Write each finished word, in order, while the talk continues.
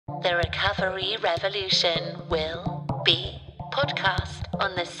recovery revolution will be podcast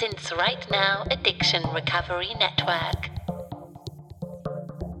on the Since Right Now Addiction Recovery Network.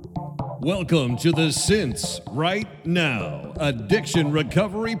 Welcome to the Since Right Now Addiction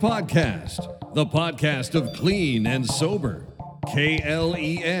Recovery Podcast, the podcast of clean and sober,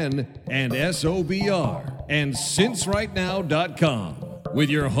 KLEN and SOBR, and sincerightnow.com, with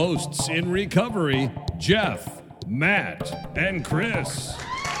your hosts in recovery, Jeff, Matt, and Chris.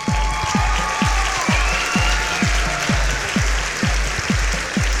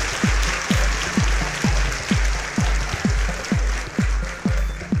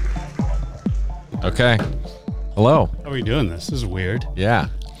 Okay. Hello. How are we doing this? This is weird. Yeah.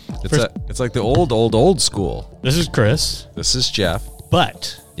 It's like the old school. This is Chris. This is Jeff.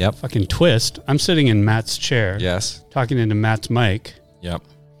 But, Yep. fucking twist, I'm sitting in Matt's chair. Yes. Talking into Matt's mic. Yep.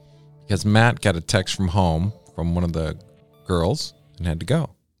 Because Matt got a text from home from one of the girls and had to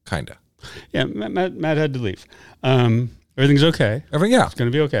go. Kinda. Yeah, Matt had to leave. Everything's okay. Yeah. It's going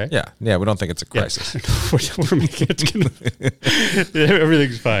to be okay. Yeah. Yeah. We don't think it's a crisis. We're making it.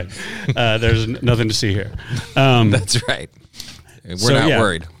 Everything's fine. There's nothing to see here. That's right. We're not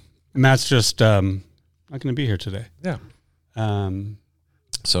worried. Matt's just not going to be here today. Yeah.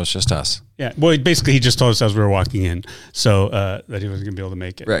 So it's just us. Yeah. Well, basically, he just told us as we were walking in, so that he wasn't going to be able to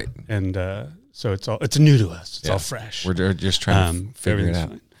make it. Right. And so it's new to us. It's all fresh. We're just trying to figure it out.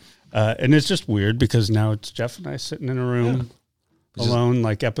 Fine. And it's just weird because now it's Jeff and I sitting in a room alone,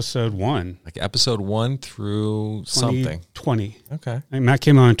 like episode 1. Like episode 1 through something. 20. Okay. And Matt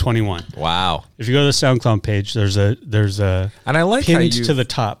came on in 21. Wow. If you go to the SoundCloud page, there's a and I like pinned how to the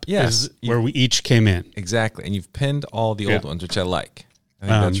top. Yes. Where we each came in. Exactly. And you've pinned all the old ones, which I like. I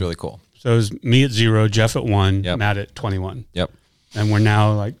think that's really cool. So it was me at 0, Jeff at 1, Yep. Matt at 21. Yep. And we're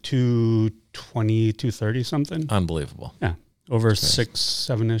now like 220, 230 something. Unbelievable. Yeah. Over 6,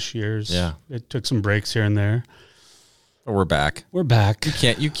 7-ish years. Yeah. It took some breaks here and there. But we're back. We're back.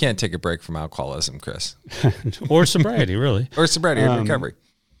 You can't take a break from alcoholism, Chris. Or sobriety, really. Or sobriety or recovery.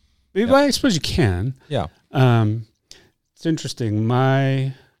 Well, I suppose you can. Yeah. It's interesting.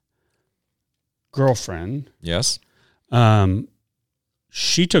 My girlfriend, Yes.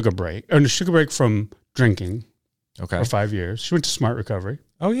 she took a break. She took a break from drinking Okay. for 5 years. She went to Smart Recovery.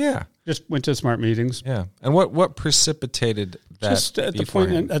 Oh yeah. Just went to Smart meetings. Yeah. And what precipitated that? Just at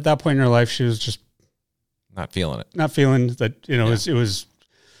that point in her life, she was just not feeling it. not feeling that. It was.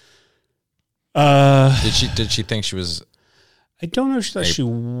 Did she think she was? I don't know if she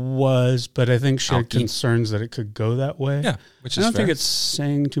was, but I think she had concerns that it could go that way. Yeah, which I is don't fair. think it's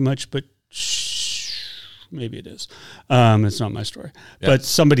saying too much, but maybe it is. It's not my story. Yeah. But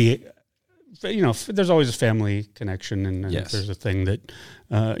somebody, there's always a family connection, and Yes. there's a thing that,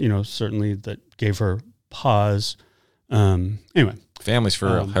 certainly that gave her pause. Anyway. Families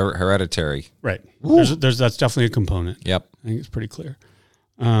for hereditary. Right. There's that's definitely a component. Yep. I think it's pretty clear.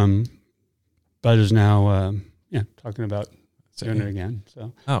 But is now, talking about doing it again.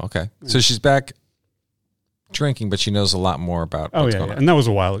 So. Oh, okay. So she's back drinking, but she knows a lot more about what's going on. And that was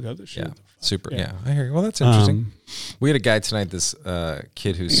a while ago. That she Super. Yeah. I hear you. Well, that's interesting. We had a guy tonight, this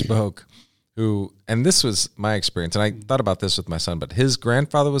kid who spoke, and this was my experience, and I thought about this with my son, but his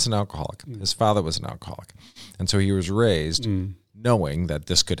grandfather was an alcoholic. His father was an alcoholic. And so he was raised knowing that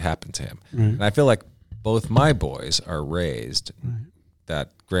this could happen to him. Right. And I feel like both my boys are raised that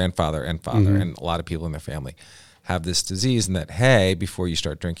grandfather and father and a lot of people in their family have this disease, and that, hey, before you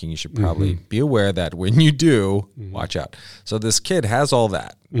start drinking, you should probably be aware that when you do, watch out. So this kid has all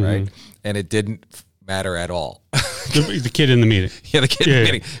that, right? And it didn't matter at all. The kid in the meeting. Yeah, the kid in the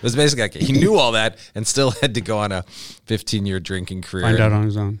meeting. It was basically like he knew all that and still had to go on a 15-year drinking career. Find out on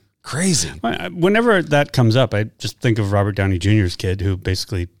his own. Crazy. Whenever that comes up, I just think of Robert Downey Jr.'s kid who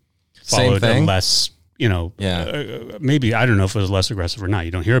basically followed a less, maybe, I don't know if it was less aggressive or not.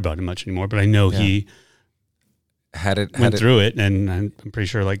 You don't hear about him much anymore, but I know he went through it, and I'm pretty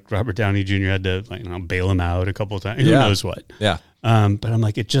sure like Robert Downey Jr. had to bail him out a couple of times. Who knows what? Yeah. But I'm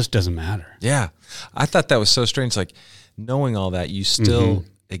like, it just doesn't matter. Yeah. I thought that was so strange. Like, knowing all that, you still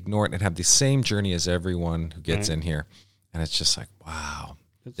ignore it and have the same journey as everyone who gets in here. And it's just like, wow.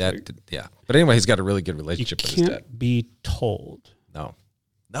 Yeah. But anyway, he's got a really good relationship with his dad. Can't be told. No.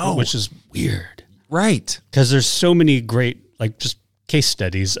 Which is weird. Right. Because there's so many great, just case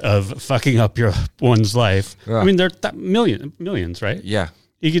studies of fucking up one's life. Yeah. I mean, there are millions, right? Yeah.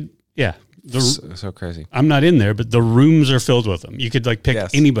 You could, so crazy. I'm not in there, but the rooms are filled with them. You could pick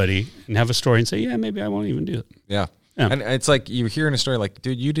anybody and have a story and say, yeah, maybe I won't even do it. Yeah. And it's like you're hearing a story like,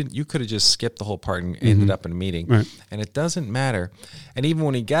 dude, you could have just skipped the whole part and ended up in a meeting. Right. And it doesn't matter. And even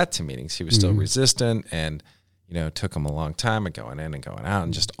when he got to meetings, he was still resistant, and took them a long time of going in and going out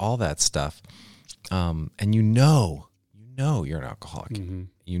and just all that stuff. And you know you're an alcoholic. Mm-hmm.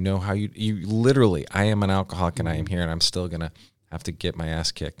 You know how you literally, I am an alcoholic and I am here and I'm still going to have to get my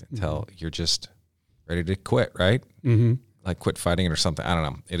ass kicked until you're just ready to quit, right? Mm-hmm. Like quit fighting it or something. I don't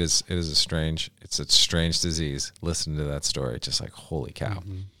know. It's a strange disease. Listen to that story. Just like, holy cow.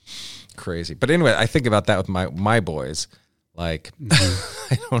 Crazy. But anyway, I think about that with my boys. Like,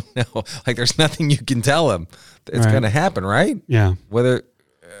 I don't know. Like, there's nothing you can tell them. It's going to happen, right? Yeah. Whether,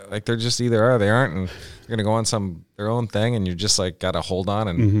 like, they're just either are or they aren't, and they're going to go on their own thing, and you just, like, got to hold on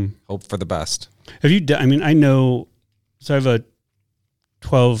and hope for the best. Have you I mean, I know, so I have a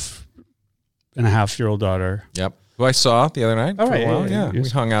 12-and-a-half-year-old daughter. Yep. Who I saw the other night for a while. Yeah. We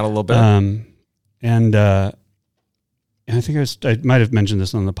hung out a little bit. And I think I might have mentioned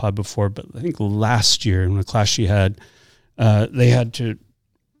this on the pod before, but I think last year in a class she had, they had to,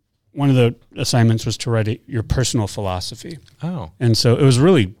 one of the assignments was to write your personal philosophy. Oh. And so it was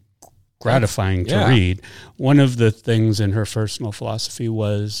really gratifying to read. One of the things in her personal philosophy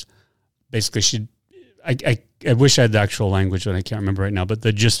was basically I wish I had the actual language, but I can't remember right now, but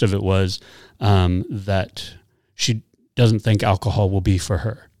the gist of it was that she doesn't think alcohol will be for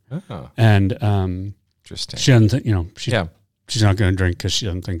her. Oh. And interesting. she doesn't think, she's not going to drink because she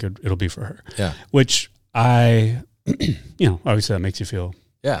doesn't think it'll be for her. Yeah. Which obviously that makes you feel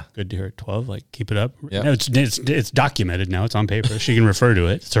good to hear at 12, like keep it up. Yeah. No, it's documented now. It's on paper. She can refer to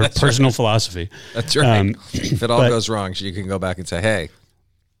it. It's her personal philosophy. That's right. If it all goes wrong, you can go back and say, hey.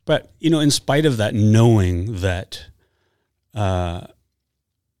 But, in spite of that, knowing that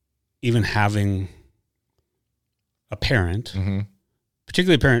even having a parent,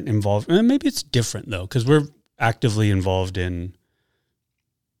 particularly a parent involved, maybe it's different though, because we're actively involved in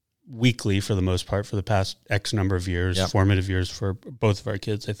weekly for the most part for the past X number of years, formative years for both of our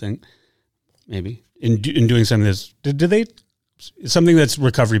kids, I think, maybe in doing something that's, do they, something that's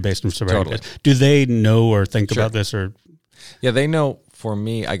recovery based and sobriety based. Do they know or think about this or? Yeah, they know. For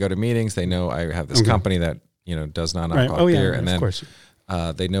me, I go to meetings. They know I have this company that, does non-alcoholic beer. And then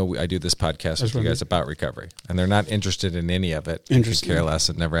they know I do this podcast with you guys about recovery. And they're not interested in any of it. They care less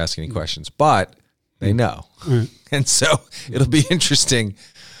and never ask any questions. But they know. And so it'll be interesting.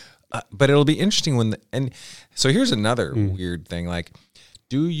 But it'll be interesting and so here's another weird thing. Like,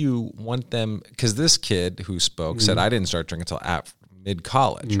 do you want them, because this kid who spoke said, I didn't start drinking until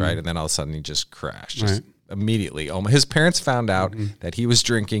mid-college, right? And then all of a sudden he just crashed. Just immediately. His parents found out that he was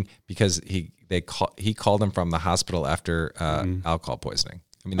drinking because he called him from the hospital after alcohol poisoning.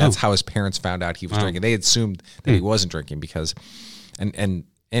 I mean, that's how his parents found out he was drinking. They assumed that he wasn't drinking because, and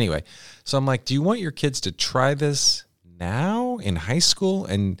anyway, so I'm like, do you want your kids to try this now in high school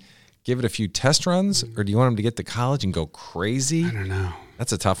and give it a few test runs, or do you want them to get to college and go crazy? I don't know.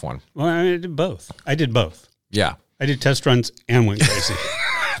 That's a tough one. Well, I did both. Yeah. I did test runs and went crazy.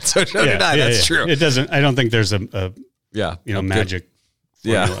 So that's true. It doesn't. I don't think there's a magic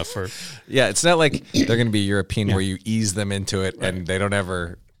formula for. Yeah, it's not like they're going to be European where you ease them into it and they don't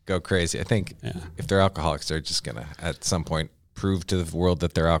ever go crazy. I think if they're alcoholics, they're just going to at some point prove to the world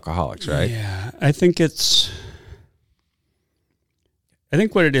that they're alcoholics, right? Yeah, I think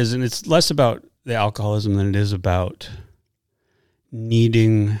what it is, and it's less about the alcoholism than it is about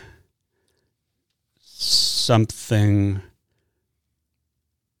needing something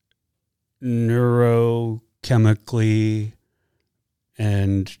neurochemically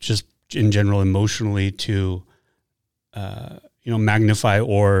and just in general emotionally to magnify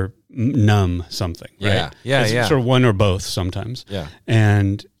or numb something, right? It's sort of one or both sometimes. Yeah.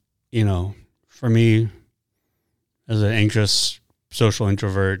 And for me as an anxious social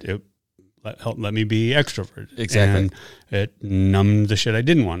introvert, it helped let me be extrovert. Exactly. And it numbed the shit I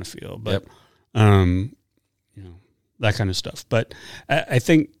didn't want to feel, but that kind of stuff. But I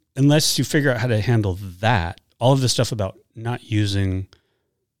think unless you figure out how to handle that, all of the stuff about not using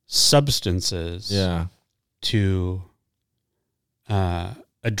substances to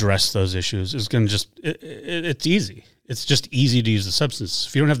address those issues is going to it's easy. It's just easy to use the substance.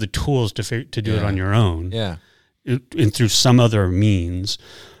 If you don't have the tools to do it on your own, and through some other means,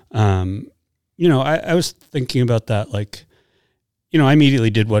 I was thinking about that. Like, I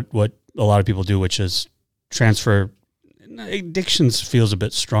immediately did what a lot of people do, which is transfer. Addictions feels a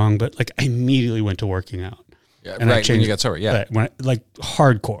bit strong, but like I immediately went to working out. Yeah, and right when you got sober. Yeah, like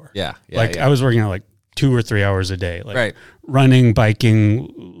hardcore. Yeah. I was working out like 2 or 3 hours a day, like running,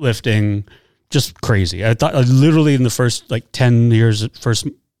 biking, lifting, just crazy. I thought literally in the first 10 years, first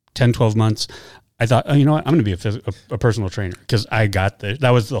 10, 12 months, I thought, I'm going to be a personal trainer because I got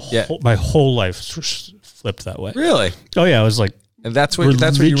that was my whole life flipped that way. Really? Oh yeah. I was like, and that's what you were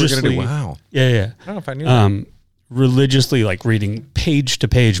going to do. Wow. Yeah. I don't know if I knew that. religiously like reading page to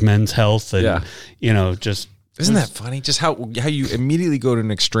page Men's Health and, just. Isn't that funny? Just how you immediately go to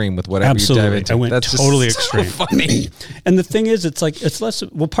an extreme with whatever you dive into. I went totally extreme. So funny. And the thing is, it's like, it's less,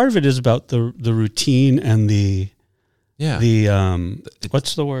 well, part of it is about the routine and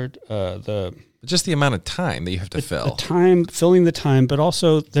what's the word? Just the amount of time that you have to fill. Filling the time, but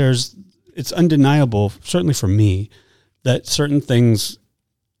also it's undeniable, certainly for me, that certain things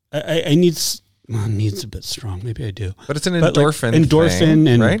I needs a bit strong. Maybe I do. But it's an endorphin thing,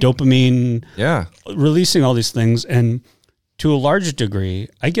 and right? dopamine. Yeah. Releasing all these things. And to a large degree,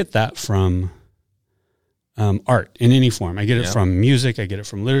 I get that from art in any form. I get it from music. I get it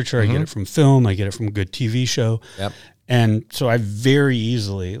from literature. I get it from film. I get it from a good TV show. Yep. And so I very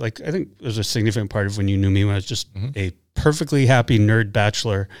easily, I think it was a significant part of when you knew me when I was just a perfectly happy nerd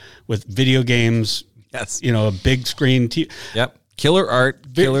bachelor with video games. Yes. A big screen TV. Yep. Killer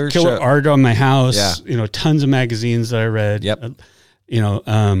art, killer art on my house. Yeah. Tons of magazines that I read. Yep.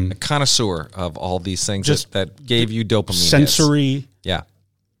 A connoisseur of all these things that gave you dopamine. Sensory. Hits. Yeah.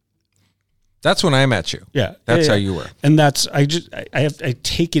 That's when I met you. Yeah. That's how you were. And I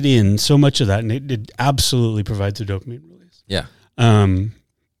take it in so much of that, and it absolutely provides a dopamine release. Yeah.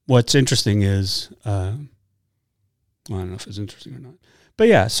 What's interesting is, I don't know if it's interesting or not, but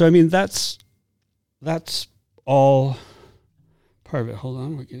yeah. So I mean, that's all part of it. Hold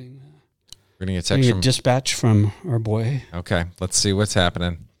on, we're getting a text from dispatch from our boy. Okay, let's see what's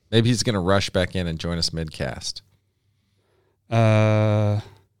happening. Maybe he's going to rush back in and join us mid-cast. He's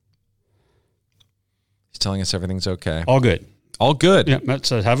telling us everything's okay. All good. All good. Yeah, that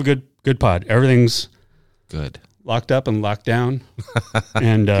says have a good pod. Everything's good. Locked up and locked down.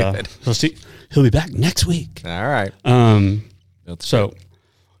 And we'll see. He'll be back next week. All right.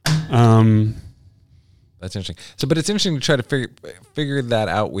 That's interesting. But it's interesting to try to figure that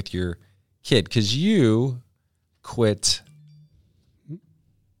out with your kid, because you quit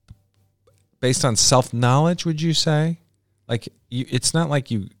based on self-knowledge, would you say? It's not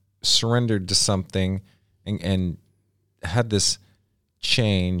like you surrendered to something and had this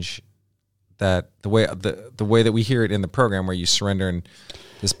change, that the way that we hear it in the program, where you surrender and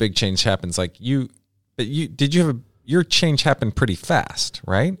this big change happens. Your change happened pretty fast,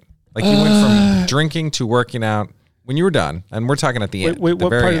 right? You went from drinking to working out when you were done, and we're talking at the end. Wait,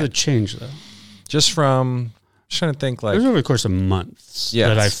 what part of the change though? Just trying to think. It was over the course of months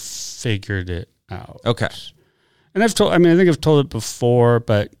that I figured it out. Okay. And I think I've told it before,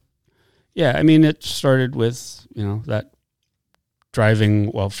 but yeah, it started with, that driving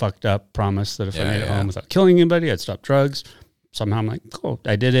while fucked up promise that if I made it home without killing anybody, I'd stop drugs. Somehow I'm like, cool,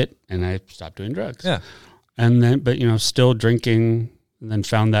 I did it, and I stopped doing drugs. Yeah. And then, but still drinking, and then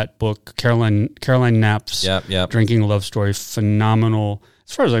found that book, Caroline Knapp's Drinking Love Story, phenomenal.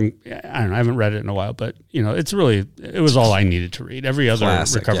 As far as I don't know, I haven't read it in a while, but it was all I needed to read. Every other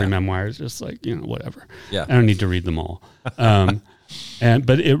recovery memoir is just whatever. Yeah. I don't need to read them all. But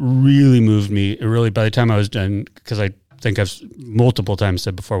it really moved me. It really, by the time I was done, because I think I've multiple times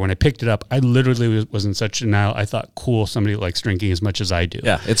said before, when I picked it up, I literally was in such denial. I thought, cool, somebody likes drinking as much as I do.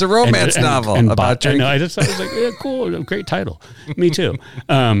 Yeah, it's a romance novel about drinking. I just thought it was like, yeah, cool, great title. Me too.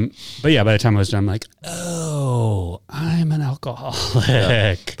 But yeah, by the time I was done, I'm like, oh, I'm an alcoholic.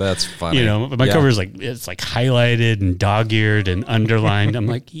 Yeah, that's funny. My cover is it's highlighted and dog-eared and underlined. I'm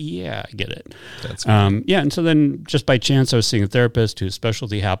like, yeah, I get it. That's funny. And so then just by chance, I was seeing a therapist whose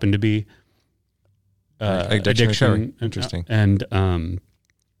specialty happened to be addiction. Interesting. And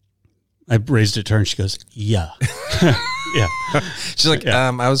I raised it to her, and she goes, yeah. Yeah. She's like,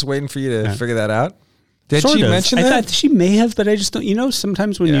 I was waiting for you to figure that out. Did she mention that? I thought she may have, but I just don't,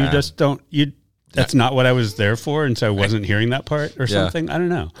 sometimes when you just don't, that's not what I was there for, and so I wasn't hearing that part or something. I don't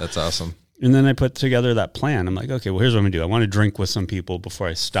know. That's awesome. And then I put together that plan. I'm like, okay, well, here's what I'm going to do. I want to drink with some people before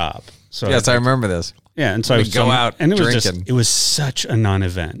I stop. So I remember this. Yeah, and so I would go out and it was such a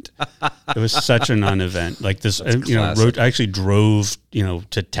non-event. It was such a non-event. Like this, I actually drove,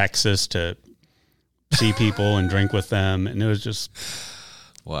 to Texas to see people and drink with them, and it was just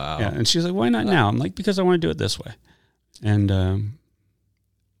wow. Yeah, and she's like, "Why not now?" I'm like, "Because I want to do it this way." And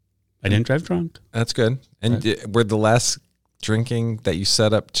I didn't drive drunk. That's good. And were the last drinking that you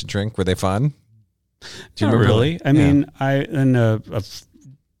set up to drink, were they fun? Do you remember? Really? I mean, a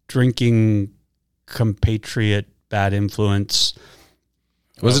drinking compatriot, bad influence.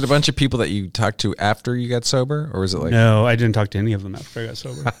 Was it a bunch of people that you talked to after you got sober, or was it like? No, I didn't talk to any of them after I got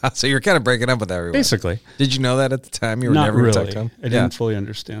sober. So you're kind of breaking up with everyone. Basically. Did you know that at the time? You were not never really. Talk to them? I didn't fully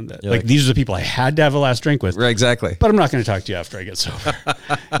understand that. Like these are the people I had to have a last drink with. Right, exactly. But I'm not going to talk to you after I get sober.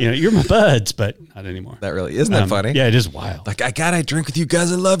 You're my buds, but not anymore. That really isn't that funny? Yeah, it is wild. Like I drink with you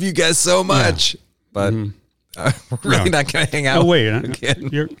guys. I love you guys so much. Yeah. But we're really not going to hang out. Oh, wait.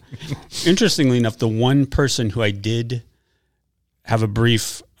 Interestingly enough, the one person who I did have a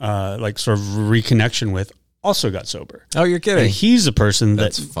brief, like sort of reconnection with also got sober. Oh, you're kidding. And he's a person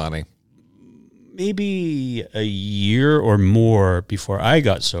that's funny. Maybe a year or more before I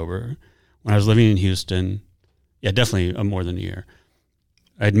got sober, when I was living in Houston, definitely more than a year.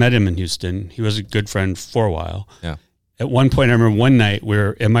 I'd met him in Houston. He was a good friend for a while. Yeah. At one point, I remember one night we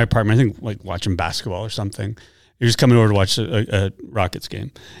were in my apartment, I think like watching basketball or something. He was coming over to watch a Rockets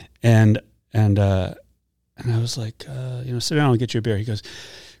game. And I was like, sit down and get you a beer. He goes,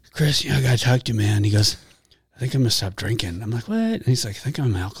 Chris, I got to talk to you, man. He goes, I think I'm going to stop drinking. I'm like, what? And he's like, I think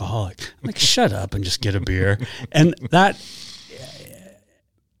I'm an alcoholic. I'm like, shut up and just get a beer. And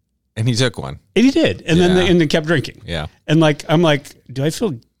he took one. And he did. And then they kept drinking. Yeah. And I'm like, do I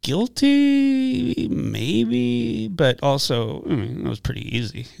feel guilty? Maybe. But also, it was pretty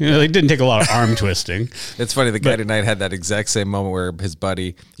easy. It didn't take a lot of arm twisting. It's funny. The guy tonight had that exact same moment where his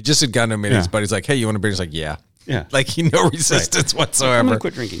buddy, he just had gotten to him and his buddy's like, hey, you want a beer? He's like, yeah. Yeah. Like no resistance whatsoever. I'm going to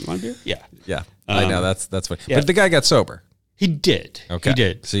quit drinking. You want a beer? Yeah. Yeah. I know. That's funny. Yeah. But the guy got sober. He did. Okay. He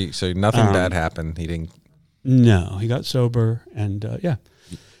did. So nothing bad happened. He didn't. No, he got sober and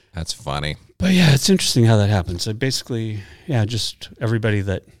That's funny. But yeah, it's interesting how that happens. So basically, just everybody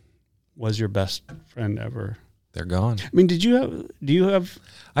that was your best friend ever, they're gone. I mean, do you have?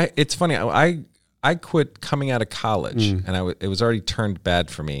 It's funny. I quit coming out of college and it was already turned bad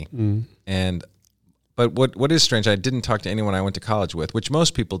for me. But what is strange, I didn't talk to anyone I went to college with, which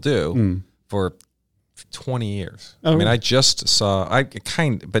most people do for 20 years. Oh, I mean, I just saw, but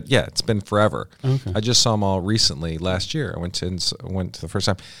it's been forever. Okay. I just saw them all recently last year. I went to the first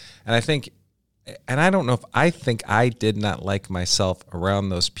time. And I think, and I don't know if I think I did not like myself around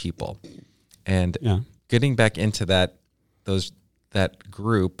those people. And getting back into that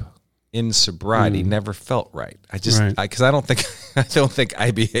group in sobriety never felt right. Because I don't think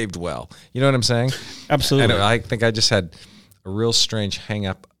I behaved well. You know what I'm saying? Absolutely. And I think I just had a real strange hang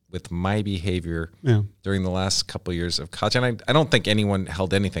up with my behavior during the last couple of years of college. And I don't think anyone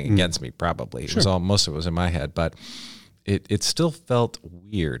held anything against me, probably. It was most of it was in my head, but it still felt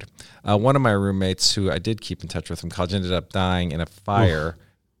weird. One of my roommates who I did keep in touch with from college ended up dying in a fire,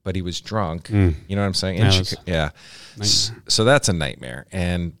 but he was drunk. You know what I'm saying? So that's a nightmare.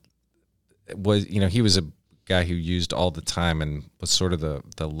 And he was a guy who used all the time and was sort of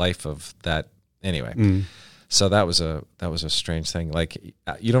the life of that anyway. So that was a strange thing. Like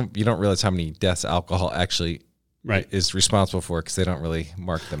you don't realize how many deaths alcohol actually is responsible for, because they don't really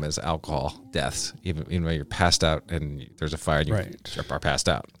mark them as alcohol deaths, even though you're passed out and there's a fire and you are passed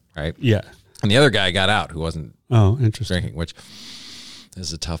out, right? Yeah. And the other guy got out who wasn't drinking, which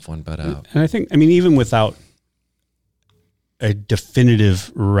is a tough one. But and I think, even without a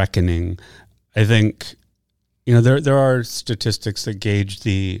definitive reckoning, I think there are statistics that gauge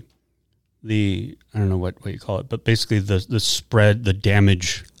the I don't know what you call it, but basically the spread, the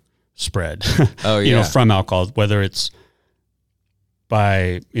damage spread, from alcohol, whether it's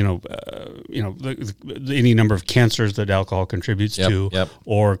by, any number of cancers that alcohol contributes to,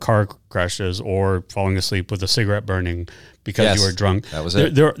 or car crashes, or falling asleep with a cigarette burning because you were drunk. That was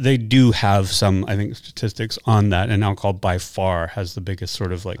it. They do have some, I think, statistics on that, and alcohol by far has the biggest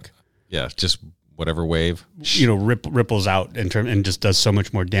sort of just whatever wave, ripples out and just does so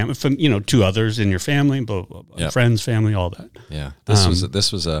much more damage from, to others in your family, blah, blah, blah, friends, family, all that. Yeah.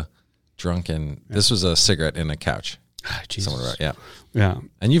 This was a drunken, this was a cigarette in a couch. Jesus. Yeah.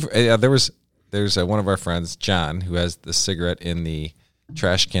 And there's one of our friends, John, who has the cigarette in the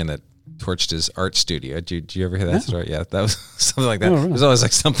trash can that torched his art studio. Did you ever hear that story? Yeah. That was something like that. Oh, really? It was always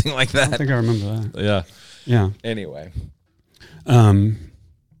like something like that. I think I remember that. Yeah. Yeah. Anyway.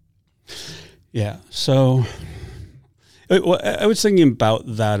 Yeah. So I was thinking about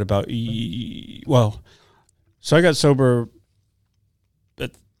that, so I got sober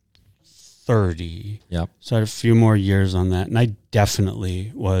at 30. Yeah. So I had a few more years on that. And I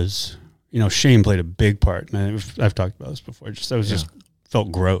definitely was, shame played a big part. And I've talked about this before. Just felt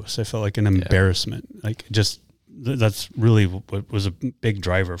gross. I felt like an embarrassment. Like that's really what was a big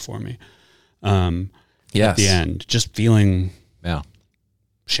driver for me. At the end, just feeling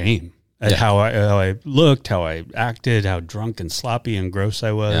shame. At how I looked, how I acted, how drunk and sloppy and gross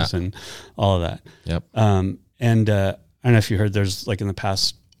I was, and all of that. Yep. And I don't know if you heard, there's in the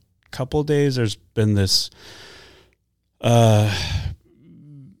past couple of days, there's been this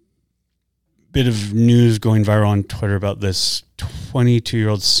bit of news going viral on Twitter about this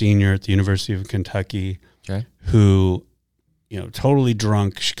 22-year-old senior at the University of Kentucky who, totally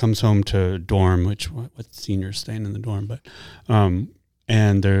drunk. She comes home to a dorm, which what senior's staying in the dorm, but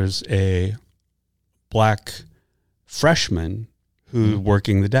and there's a black freshman who's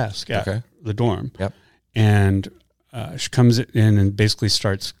working the desk at the dorm. Yep. And she comes in and basically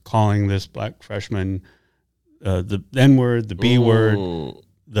starts calling this black freshman the N word, the B word,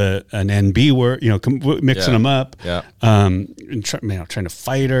 an NB word, mixing them up. Yeah. And trying to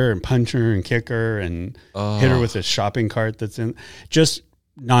fight her and punch her and kick her and hit her with a shopping cart that's in, just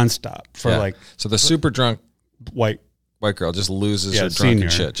nonstop for So the super drunk white girl just loses her drunken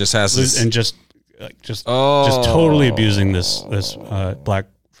shit. Just has this, and just totally abusing this black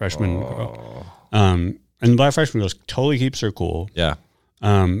freshman girl. And the black freshman girl totally keeps her cool. Yeah.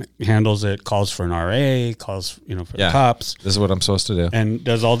 Handles it, calls for an RA, calls for the cops. This is what I'm supposed to do. And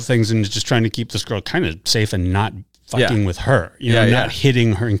does all the things and is just trying to keep this girl kind of safe and not fucking with her. Not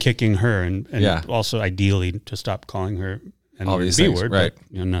hitting her and kicking her and also ideally to stop calling her an all these B things, word. right.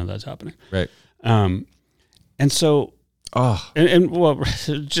 But none of that's happening. Right. And so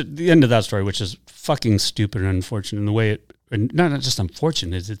the end of that story, which is fucking stupid and unfortunate in the way it, and not just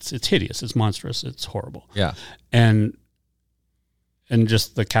unfortunate, it's hideous, it's monstrous, it's horrible. Yeah. And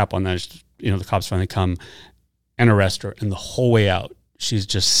just the cap on that is, the cops finally come and arrest her, and the whole way out, she's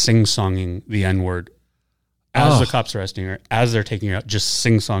just sing-songing the N-word as the cops are arresting her, as they're taking her out, just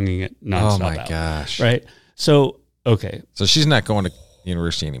sing-songing it nonstop. Oh my gosh. Right? So, okay. So she's not going to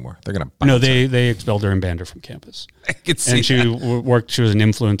university anymore. They're going to No, they expelled her and banned her from campus. I could see and she worked. She was an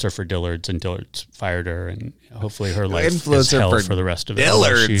influencer for Dillard's, and Dillard's fired her. And hopefully, her life is hell for the rest of it.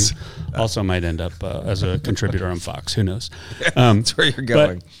 Dillard's. She also might end up as a contributor on Fox. Who knows? That's where you're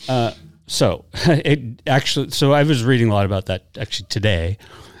going. So I was reading a lot about that actually today,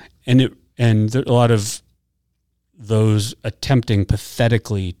 and a lot of those attempting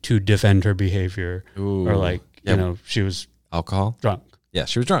pathetically to defend her behavior are like, she was alcohol drunk. Yeah,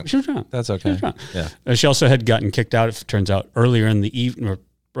 she was drunk. That's okay. She was drunk. Yeah. She also had gotten kicked out, it turns out, earlier in the evening, or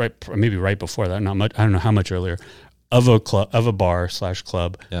maybe right before that, not much, I don't know how much earlier, of a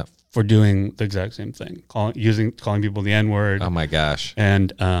bar/club for doing the exact same thing, calling people the N-word. Oh my gosh.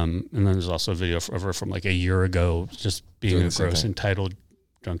 And then there's also a video of her from like a year ago just being a gross, entitled,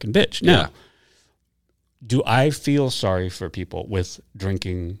 drunken bitch. Now, do I feel sorry for people with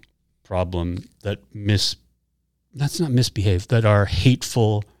drinking problem that's not misbehaved, that are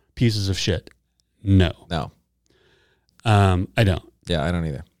hateful pieces of shit? No. I don't. Yeah, I don't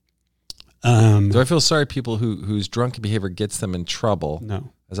either. Do I feel sorry people whose drunken behavior gets them in trouble?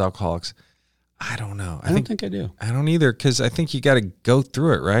 No. As alcoholics? I don't know. I don't think I do. I don't either, because I think you got to go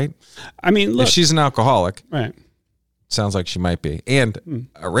through it, right? I mean, look. If she's an alcoholic, right? Sounds like she might be, and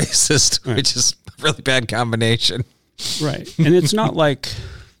a racist, which is a really bad combination. Right. And it's not like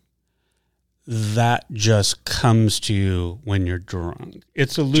that just comes to you when you're drunk.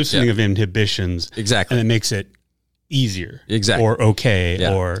 It's a loosening of inhibitions. Exactly. And it makes it easier. Exactly. Or okay,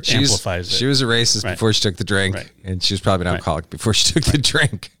 or amplifies it. She was a racist before she took the drink, and she was probably an alcoholic before she took the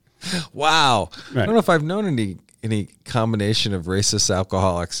drink. Wow. I don't know if I've known any combination of racist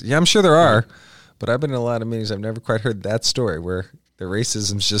alcoholics. Yeah, I'm sure there are, but I've been in a lot of meetings. I've never quite heard that story where the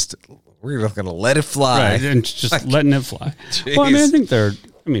racism's just, we're going to let it fly. Right, and just letting it fly. Geez. Well, I mean, I think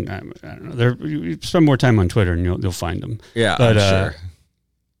I don't know. You spend more time on Twitter and you'll find them. Yeah, but, I'm sure.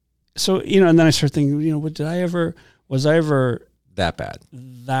 So, and then I start thinking, was I ever that bad?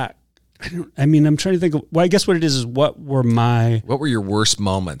 I'm trying to think of, I guess what it is what were your worst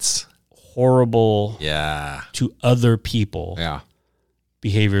moments? Horrible to other people. Yeah.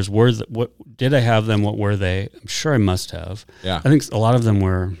 Behaviors. What did I have them? What were they? I'm sure I must have. Yeah. I think a lot of them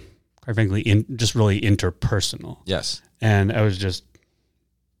were, quite frankly, just really interpersonal. Yes. And I was just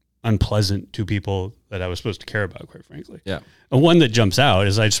unpleasant to people that I was supposed to care about, quite frankly. Yeah. And one that jumps out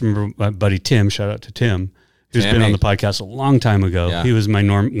is I just remember my buddy Tim, shout out to Tim, who's been on the podcast a long time ago. Yeah. He was my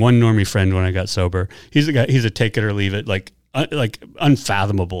one normie friend when I got sober. He's a guy, he's a take it or leave it, like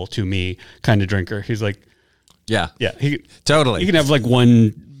unfathomable to me kind of drinker. He's like, totally. You can have like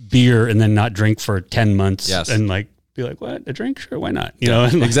one beer and then not drink for 10 months and like be like, what, a drink? Sure, why not? You know,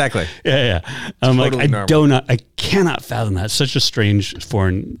 and exactly. I'm totally like, I cannot fathom that. It's such a strange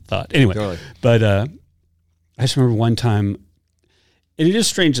foreign thought. Anyway, but I just remember one time, and it is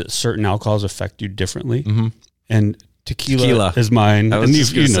strange that certain alcohols affect you differently. Mm-hmm. And tequila is mine. And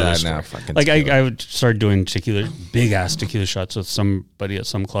you know this. Like I started doing big ass tequila shots with somebody at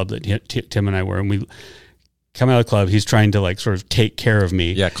some club that Tim and I were, and we come out of the club. He's trying to like sort of take care of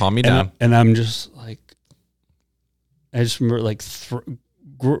me. Yeah, calm me down. And I'm just like, I just remember like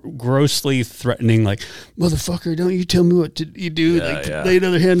grossly threatening, like, motherfucker, don't you tell me what you do. Lay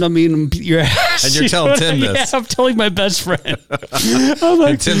another hand on me and beat your ass. And you're telling Tim this. Yeah, I'm telling my best friend. I'm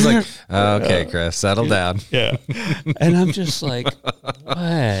like, and Tim's like, okay, Chris, settle down. Yeah. And I'm just like,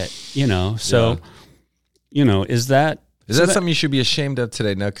 what? So is that something you should be ashamed of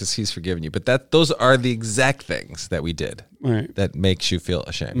today? No, because he's forgiven you. But those are the exact things that we did that makes you feel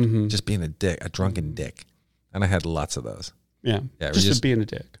ashamed. Mm-hmm. Just being a drunken dick. And I had lots of those. Yeah, just being a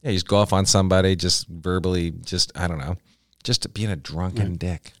dick. Yeah, you just go off on somebody, just verbally, I don't know, just being a drunken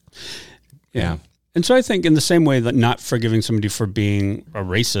dick. Yeah. And so I think in the same way that not forgiving somebody for being a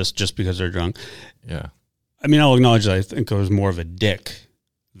racist just because they're drunk. Yeah. I mean, I'll acknowledge that I think it was more of a dick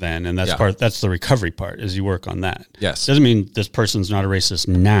then, and that's the recovery part, is you work on that. Yes. Doesn't mean this person's not a racist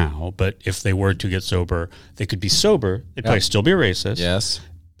now, but if they were to get sober, they could be sober. They'd probably still be a racist. Yes.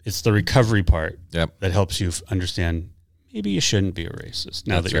 It's the recovery part that helps you understand maybe you shouldn't be a racist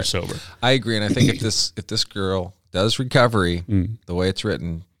now that you're sober. I agree, and I think if this girl does recovery the way it's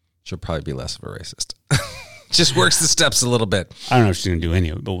written, she'll probably be less of a racist. Just works the steps a little bit. I don't know if she's going to do any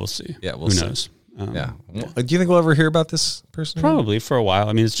of it, but we'll see. Yeah, Who knows? Yeah. Do you think we'll ever hear about this person? Probably for a while.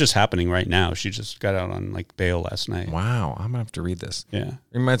 I mean, it's just happening right now. She just got out on bail last night. Wow, I'm gonna have to read this. Yeah,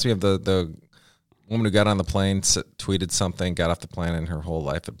 it reminds me of the woman who got on the plane, tweeted something, got off the plane, and her whole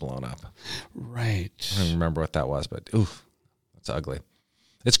life had blown up. Right. I don't remember what that was, but that's ugly.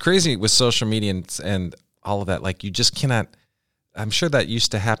 It's crazy with social media and all of that. Like, you just cannot. I'm sure that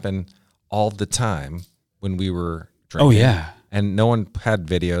used to happen all the time when we were drinking. Oh yeah. And no one had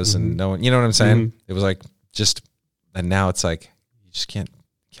videos, and no one, you know what I'm saying? Mm-hmm. It was like and now it's like you just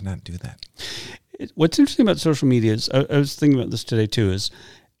cannot do that. What's interesting about social media is, I was thinking about this today too, is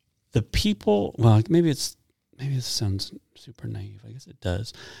the people. Well, maybe it sounds super naive. I guess it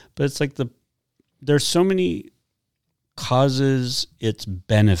does, but it's like there's so many causes it's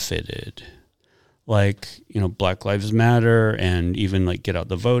benefited, like Black Lives Matter, and even like Get Out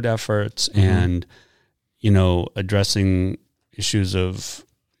the Vote efforts, and addressing issues of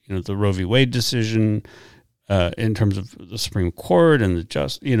the Roe v. Wade decision in terms of the Supreme Court and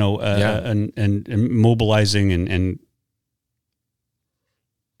and mobilizing and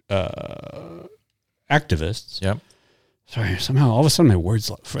activists. Yep. Sorry, somehow all of a sudden my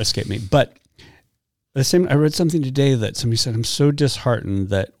words escape me. But I read something today that somebody said, I'm so disheartened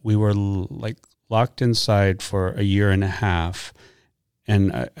that we were locked inside for a year and a half,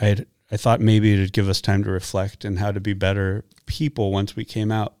 and I thought maybe it'd give us time to reflect and how to be better people once we came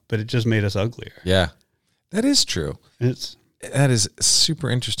out, but it just made us uglier. Yeah, that is true. That is super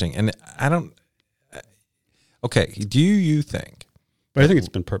interesting. And okay, do you think? But I think it's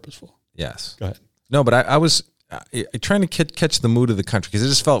been purposeful. Yes. Go ahead. No, but I was trying to catch the mood of the country, because it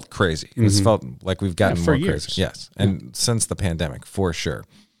just felt crazy. Mm-hmm. It just felt like we've gotten more years. Crazy. Yes, and since the pandemic, for sure.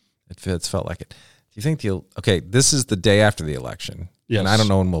 It's felt like it. Do you think this is the day after the election. Yes. And I don't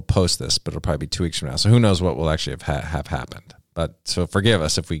know when we'll post this, but it'll probably be 2 weeks from now. So who knows what will actually have happened. But so forgive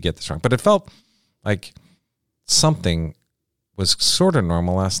us if we get this wrong. But it felt like something was sort of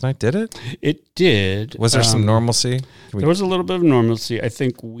normal last night, did it? It did. Was there some normalcy? There was a little bit of normalcy. I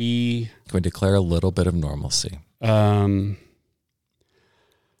think Can we declare a little bit of normalcy? Only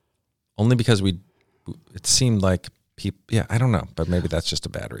because it seemed like people, I don't know, but maybe that's just a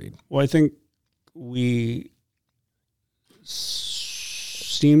bad read. Well, I think we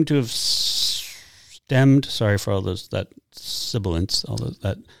seem to have stemmed. Sorry for all that sibilance,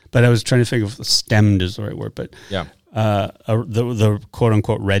 but I was trying to figure if stemmed is the right word. But yeah, the quote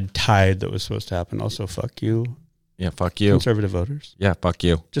unquote red tide that was supposed to happen. Also, fuck you. Yeah, fuck you, conservative voters. Yeah, fuck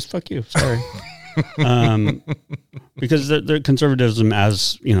you. Just fuck you. Sorry. Because the conservatism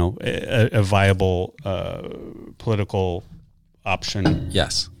as a viable political option.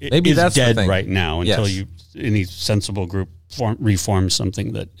 Yes, maybe that's dead right now until any sensible group reforms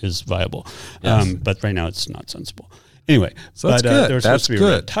something that is viable. Yes. But right now it's not sensible. Anyway, so that's good. There was supposed to be a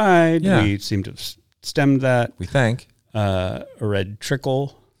red tide. Yeah. We seem to have stemmed that. We think a red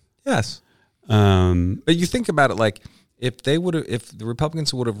trickle. Yes. But you think about it, like if the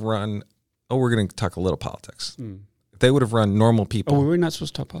Republicans would have run. Oh, we're going to talk a little politics. If they would have run normal people. Oh, we're not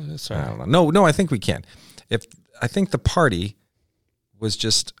supposed to talk politics. Sorry. I don't know. No, I think we can. I think the party was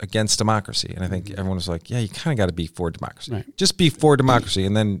just against democracy, and I think everyone was like, "Yeah, you kind of got to be for democracy. Right. Just be for democracy,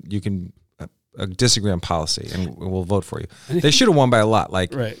 and then you can disagree on policy, and we'll vote for you." They should have won by a lot.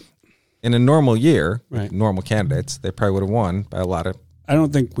 Like in a normal year, with normal candidates, they probably would have won by a lot of. I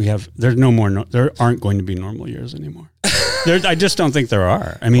don't think we have. There's no more. There aren't going to be normal years anymore. I just don't think there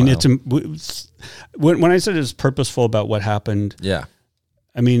are. I mean, when I said it's purposeful about what happened. Yeah.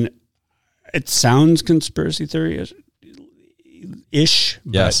 I mean, it sounds conspiracy theory-ish.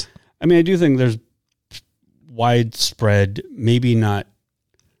 Yes. I mean, I do think there's widespread, maybe not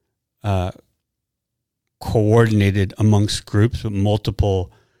coordinated amongst groups, but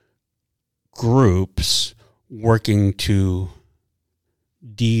multiple groups working to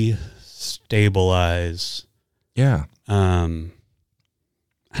stabilize. Yeah. I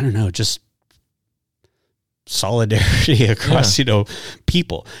don't know, just solidarity across,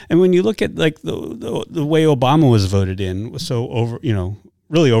 people. And when you look at like the way Obama was voted in was so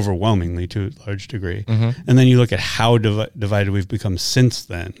really overwhelmingly to a large degree. Mm-hmm. And then you look at how divided we've become since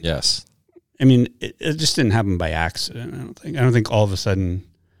then. Yes. I mean, it just didn't happen by accident. I don't think all of a sudden,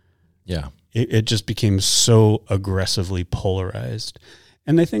 it just became so aggressively polarized.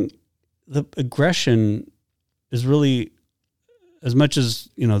 And I think the aggression is really, as much as,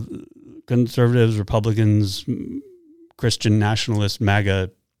 conservatives, Republicans, Christian nationalists,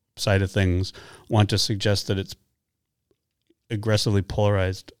 MAGA side of things want to suggest that it's aggressively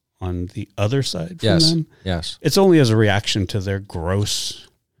polarized on the other side from them. Yes. It's only as a reaction to their gross.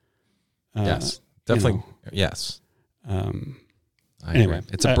 Yes. Definitely. Yes. Anyway, agree.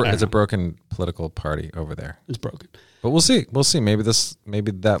 It's a broken political party over there. It's broken. But we'll see. Maybe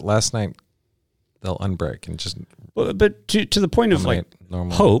that last night they'll unbreak and just. But to the point of like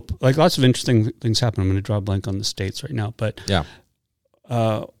normal. Hope, like lots of interesting things happen. I'm going to draw a blank on the states right now, but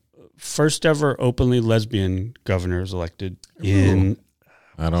first ever openly lesbian governor is elected in.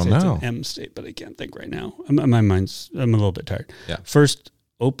 I don't know. It's an M state, but I can't think right now. I'm a little bit tired. Yeah. First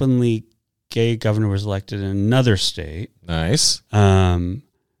openly gay governor was elected in another state. Nice. One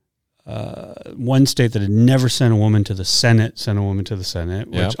state that had never sent a woman to the Senate sent a woman to the Senate.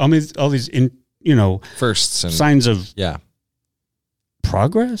 Which all these firsts and signs of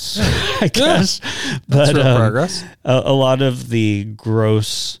progress, I guess. Yeah. But progress. A lot of the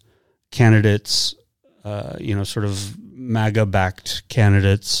gross candidates, sort of MAGA-backed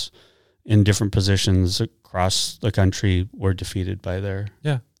candidates in different positions across the country were defeated by their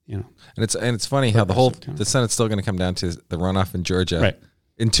And it's funny how the Senate's still going to come down to the runoff in Georgia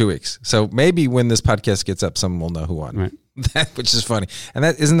in 2 weeks. So maybe when this podcast gets up, someone will know who won. Right. Which is funny. And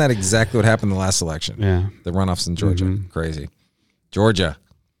isn't that exactly what happened in the last election? Yeah. The runoffs in Georgia. Crazy. Georgia.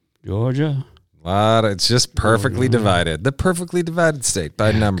 It's just perfectly divided. The perfectly divided state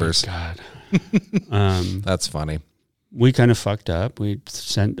by numbers. God. That's funny. We kind of fucked up. We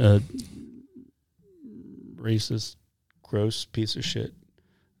sent a racist, gross piece of shit,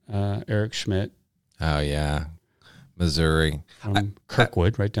 Eric Schmidt. Oh, yeah. Missouri. From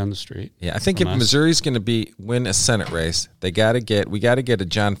Kirkwood, right down the street. Yeah, I think if Missouri's going to win a Senate race, we got to get a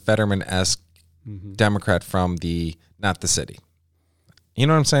John Fetterman-esque Democrat from not the city. You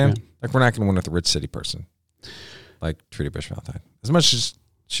know what I'm saying? Yeah. Like, we're not going to win with a rich city person, like Trudy Bush Valentine. As much as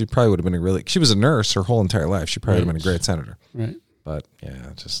she probably would have been she was a nurse her whole entire life. She probably would have been a great senator. Right. But yeah,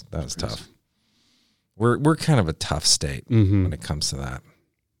 that was tough. We're kind of a tough state when it comes to that.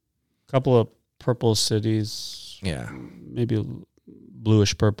 A couple of purple cities. Yeah. Maybe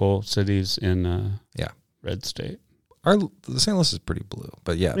bluish purple cities in red state. The St. Louis is pretty blue,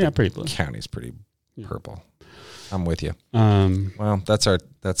 but pretty blue. County's pretty purple. I'm with you. Well, that's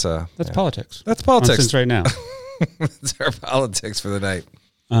politics. That's politics. Since right now. That's our politics for the night.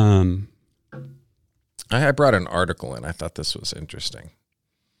 I brought an article in. I thought this was interesting.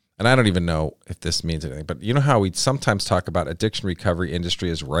 And I don't even know if this means anything, but you know how we sometimes talk about addiction recovery industry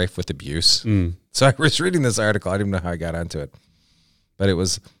is rife with abuse? So I was reading this article. I didn't even know how I got onto it. But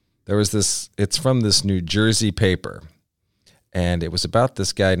it's from this New Jersey paper. And it was about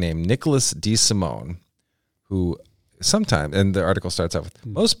this guy named Nicholas DeSimone, who sometimes, and the article starts out with,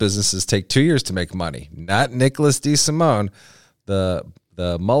 most businesses take 2 years to make money. Not Nicholas DeSimone, the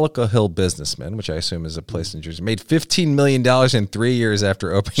Mullica Hill businessman, which I assume is a place in New Jersey, made $15 million in 3 years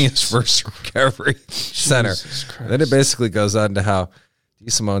after opening his first recovery center. Then it basically goes on to how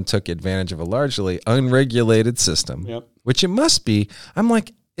DeSimone took advantage of a largely unregulated system, which it must be. I'm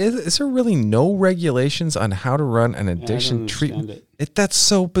like, is there really no regulations on how to run an addiction treatment? That's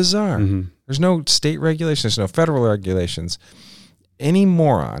so bizarre. There's no state regulations. There's no federal regulations. Any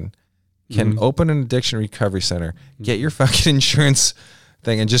moron can open an addiction recovery center, get your fucking insurance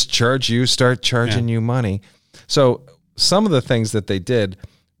thing, and just start charging you money. So some of the things that they did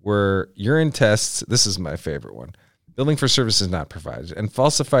were urine tests. This is my favorite one. Billing for services not provided, and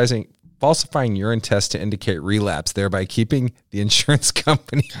falsifying urine tests to indicate relapse, thereby keeping the insurance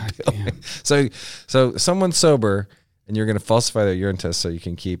company billing. So someone's sober, and you're going to falsify their urine test so you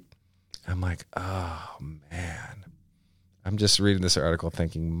can keep. I'm like, oh man. I'm just reading this article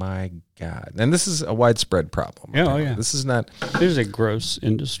thinking, my God. And this is a widespread problem. Yeah. This is not. There's a gross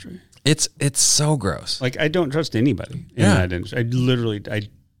industry. It's so gross. Like, I don't trust anybody in that industry.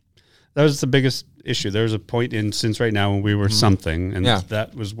 That was the biggest issue. There was a point in Since Right Now when we were something, and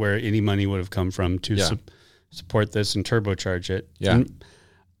that was where any money would have come from to support this and turbocharge it. Yeah. And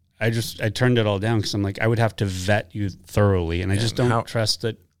I turned it all down because I'm like, I would have to vet you thoroughly, and I just don't trust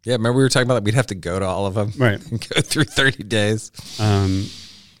that Yeah, remember we were talking about that? We'd have to go to all of them, right? And go through 30 days.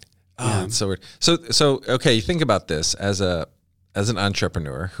 Yeah. It's so weird. So okay, you think about this as an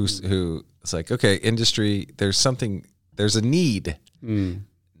entrepreneur who is like, okay, industry, there's a need.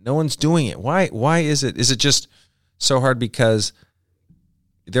 No one's doing it. Why is it? Is it just so hard because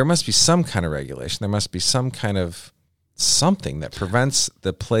there must be some kind of regulation? There must be some kind of something that prevents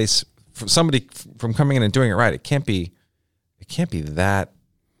the place from somebody from coming in and doing it right. It can't be that.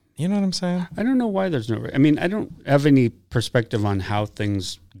 You know what I'm saying? I don't know why there's no. I mean, I don't have any perspective on how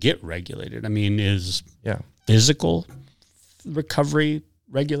things get regulated. I mean, is physical recovery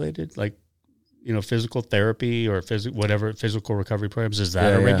regulated? Like, physical therapy or physical recovery programs, is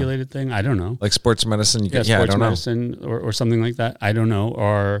that a regulated thing? I don't know. Like sports medicine, sports medicine or something like that. I don't know.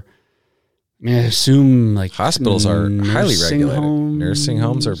 Or I mean, I assume like hospitals are highly regulated. Nursing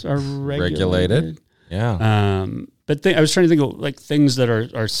homes are regulated. Yeah. But I was trying to think of like things that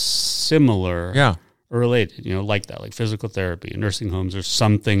are similar, or related. Like that, like physical therapy, nursing homes, or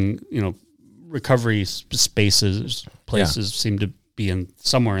something. Recovery spaces, places seem to be in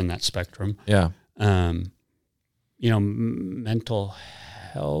somewhere in that spectrum. Yeah. Mental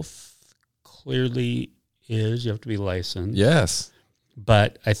health clearly is. You have to be licensed. Yes.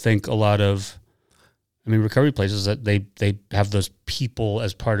 But I think a lot of, recovery places that they have those people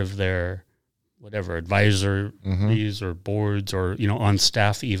as part of their whatever advisories or boards or on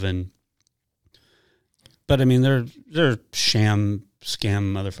staff even. But they're scam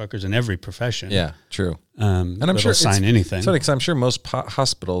motherfuckers in every profession. Yeah, true. And I'm sure sign anything. It's funny because I'm sure most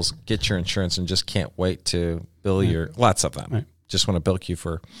hospitals get your insurance and just can't wait to bill lots of them just want to bill you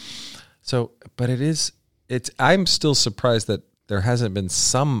for. So, but I'm still surprised that there hasn't been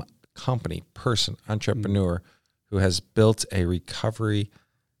some company, person, entrepreneur who has built a recovery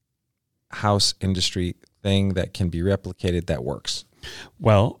house industry thing that can be replicated that works.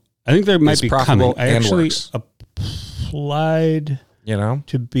 Well, I think there might be coming. I actually works. Applied,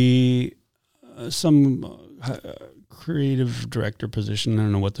 to be some creative director position. I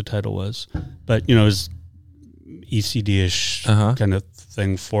don't know what the title was, but it was ECD-ish kind of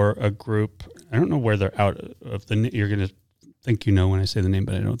thing for a group. I don't know where they're out of you're going to think when I say the name,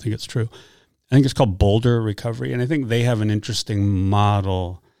 but I don't think it's true. I think it's called Boulder Recovery, and I think they have an interesting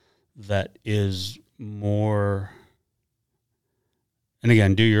model that is more. And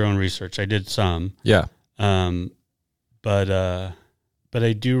again, do your own research. I did some. Yeah. But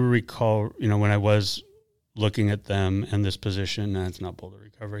I do recall, when I was looking at them and this position, it's not Boulder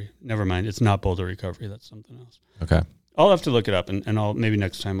Recovery. Never mind. It's not Boulder Recovery. That's something else. Okay. I'll have to look it up and I'll maybe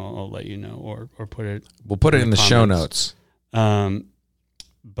next time I'll let you know or put it. We'll put it in the show notes. But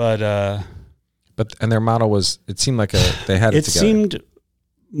their model was, it seemed like they had it together. It seemed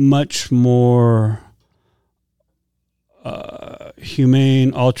much more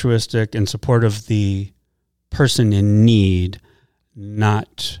humane, altruistic, and support of the person in need,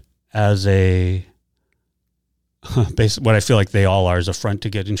 not as a what I feel like they all are as a front to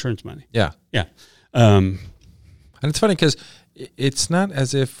get insurance money. Yeah. Yeah. And it's funny because it's not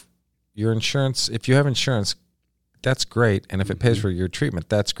as if your insurance, if you have insurance, that's great. And if it pays for your treatment,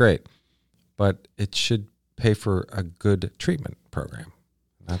 that's great. But it should pay for a good treatment program,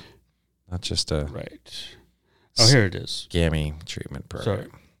 not just a right. Oh, here it is. Scammy treatment program.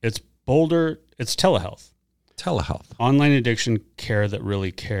 So it's Boulder. It's telehealth. Telehealth. Online addiction care that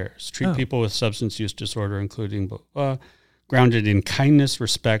really cares. Treat people with substance use disorder, including grounded in kindness,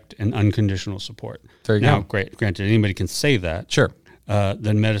 respect, and unconditional support. There you go. Great. Granted, anybody can say that. Sure.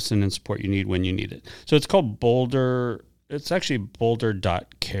 Then medicine and support you need when you need it. So it's called Boulder. It's actually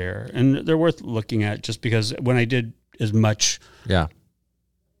boulder.care. And they're worth looking at just because when I did as much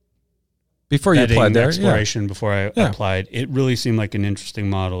before you applied there, exploration before I applied, it really seemed like an interesting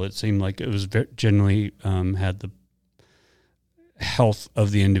model. It seemed like it was generally had the health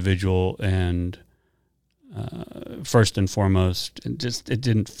of the individual and first and foremost, and it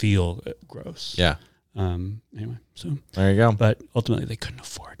didn't feel gross. Yeah. Anyway, so there you go. But ultimately, they couldn't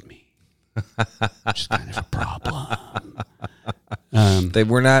afford me, which is kind of a problem. They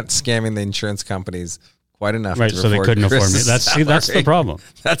were not scamming the insurance companies quite enough, right? So they couldn't afford me. That's the problem.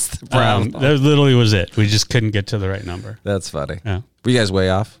 That's the problem. That literally was it. We just couldn't get to the right number. That's funny. Yeah. Were you guys way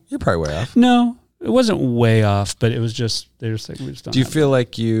off? You're probably way off. No, it wasn't way off, but it was just they were like, we just don't. Do you feel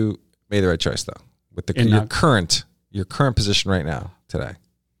like you made the right choice though, with your current position right now today?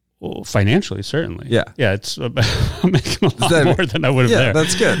 Well, financially, certainly. Yeah. Yeah, it's I'm making a lot more than I would have there. Yeah,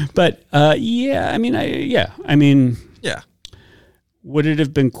 that's good. But yeah, I mean, would it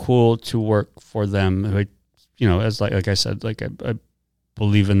have been cool to work for them? Like, as like I said, like I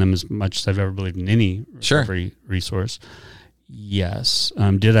believe in them as much as I've ever believed in any recovery resource. Yes.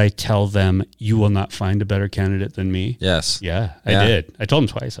 Did I tell them you will not find a better candidate than me? Yes. Yeah, I did. I told them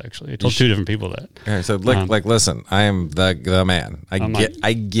twice, actually. I told two different people that. Okay, so listen, I am the man.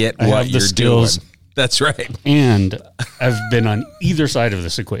 I get what you're doing. That's right. And I've been on either side of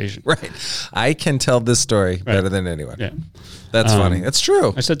this equation. Right. I can tell this story better than anyone. Yeah. That's funny. That's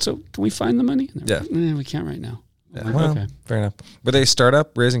true. I said, so can we find the money? Yeah. We can't right now. Yeah, well, okay. Fair enough. Were they a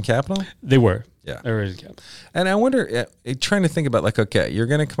startup raising capital? They were. Yeah. They were raising capital. And I wonder, trying to think about okay, you're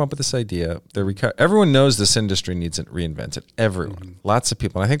going to come up with this idea. Everyone knows this industry needs it reinvented. Everyone. Mm-hmm. Lots of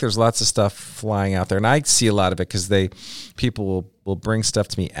people. And I think there's lots of stuff flying out there. And I see a lot of it because people will bring stuff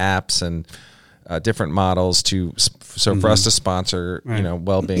to me, apps and different models for us to sponsor, right.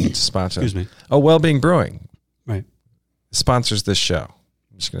 Well-being to sponsor. Excuse me. Oh, Well-being Brewing. Right. Sponsors this show.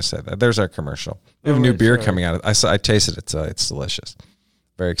 I'm just going to say that. There's our commercial. We have a new beer coming out. I tasted it. It's delicious.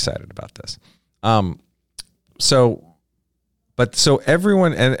 Very excited about this. So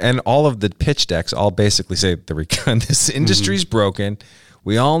everyone and all of the pitch decks all basically say this industry's broken.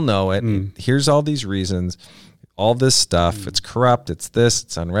 We all know it. Here's all these reasons. All this stuff, it's corrupt, it's this,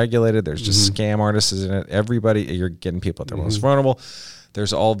 it's unregulated, there's just scam artists in it. Everybody, you're getting people at their most vulnerable.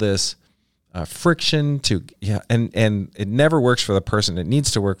 There's all this friction and it never works for the person it needs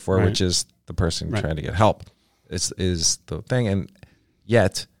to work for, right. which is the person trying to get help. Is the thing. And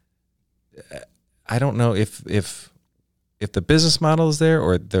yet, I don't know if the business model is there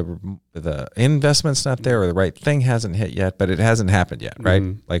or the investment's not there or the right thing hasn't hit yet, but it hasn't happened yet, right?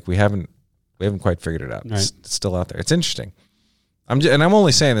 Like we haven't quite figured it out. Right. It's still out there. It's interesting. I'm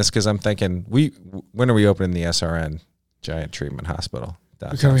only saying this because I'm thinking, when are we opening the SRN Giant Treatment Hospital?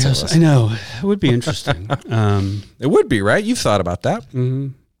 I know. It would be interesting. It would be, right? You've thought about that. Mm-hmm.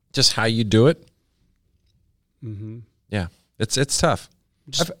 Just how you do it. Mm-hmm. Yeah. It's tough.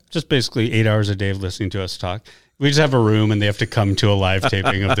 Just basically 8 hours a day of listening to us talk. We just have a room and they have to come to a live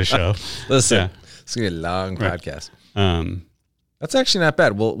taping of the show. Listen, it's going to be a long podcast. That's actually not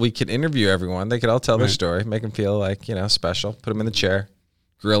bad. Well, we could interview everyone. They could all tell their story, make them feel like, special, put them in the chair,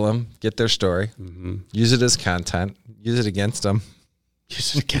 grill them, get their story, use it as content, use it against them.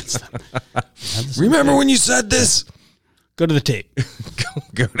 Use it against them. Remember when you said this? Go to the tape.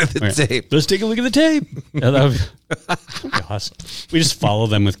 Go to the tape. Let's take a look at the tape. That would be awesome. We just follow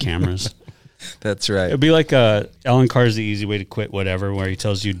them with cameras. That's right. It'd be like Alan Carr's The Easy Way to Quit Whatever, where he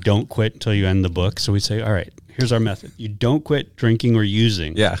tells you don't quit until you end the book. So we say, all right, here's our method. You don't quit drinking or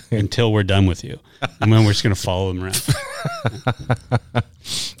using until we're done with you. And then we're just going to follow them around.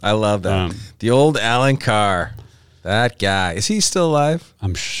 I love that. The old Alan Carr. That guy. Is he still alive? I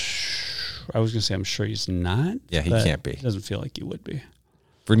was going to say I'm sure he's not. Yeah, he can't be. He doesn't feel like he would be.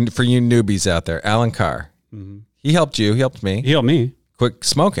 For you newbies out there, Alan Carr. Mm-hmm. He helped you. He helped me. He helped me. Quit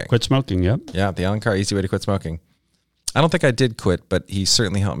smoking. Quit smoking, yep. Yeah, the Alan Carr Easy Way to Quit Smoking. I don't think I did quit, but he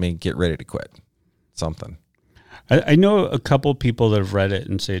certainly helped me get ready to quit something. I know a couple people that have read it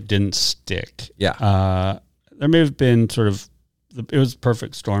and say it didn't stick. Yeah. There may have been it was a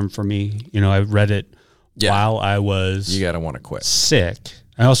perfect storm for me. I read it while I was you gotta want to quit. Sick.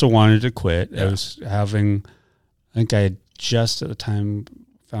 I also wanted to quit. Yeah. I was I think I had just at the time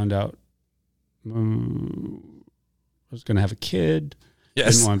found out I was going to have a kid.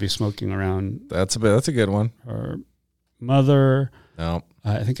 Yes. Didn't want to be smoking around. That's a good one. Her mother. No.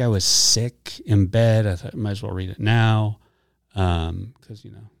 I think I was sick in bed. I thought I might as well read it now. Because,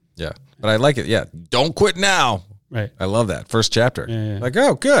 Yeah. But I like it. Yeah. Don't quit now. Right. I love that. First chapter. Yeah. Like,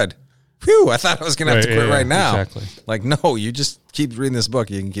 oh, good. Whew. I thought I was going to have to quit right now. Exactly. Like, no, you just keep reading this book.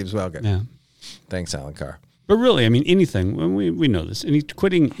 You can keep smoking. Yeah. Thanks, Alan Carr. But really, anything, we know this.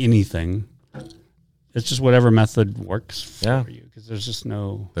 Quitting anything, it's just whatever method works for you. Because there's just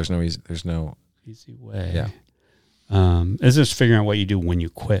there's no easy way. Yeah. It's just figuring out what you do when you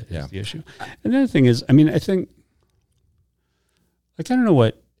quit is the issue. And the other thing is, I think, I don't know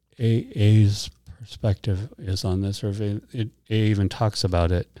what AA's perspective is on this, or if AA even talks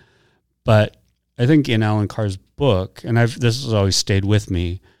about it. But I think in Alan Carr's book, and this has always stayed with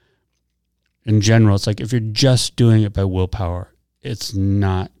me, in general, it's like if you're just doing it by willpower, it's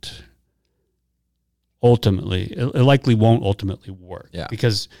not ultimately, it likely won't ultimately work. Yeah.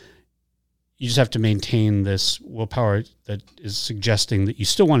 Because you just have to maintain this willpower that is suggesting that you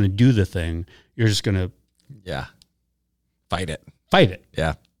still want to do the thing. You're just going to fight it.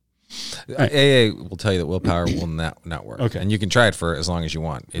 Yeah. Right. AA will tell you that willpower will not work. Okay. And you can try it for as long as you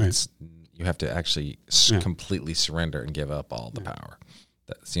want. You have to actually completely surrender and give up all the power.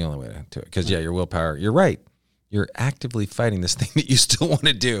 That's the only way to do it. Because your willpower, you're right. You're actively fighting this thing that you still want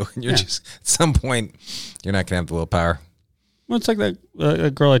to do. And you're just, at some point, you're not going to have the willpower. Well, it's like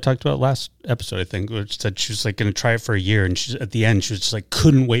that girl I talked about last episode, I think, which said she was like going to try it for a year, and she's at the end she was just like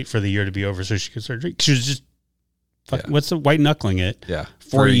couldn't wait for the year to be over so she could start drinking. She was just what's the white knuckling it? Yeah,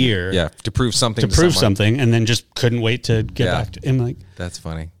 for a year. Yeah, to prove something. And then just couldn't wait to get back to. And like that's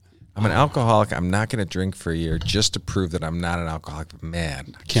funny. I'm an alcoholic. I'm not going to drink for a year just to prove that I'm not an alcoholic. But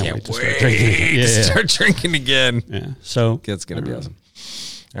man, I can't wait to start drinking. Start drinking again. Yeah, so it's going to be awesome.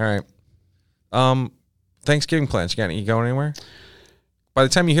 All right. Thanksgiving plans. You going anywhere? By the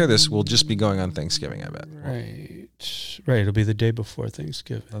time you hear this, we'll just be going on Thanksgiving, I bet. Right. It'll be the day before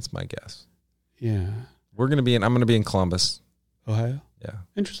Thanksgiving. That's my guess. Yeah. I'm going to be in Columbus, Ohio. Yeah.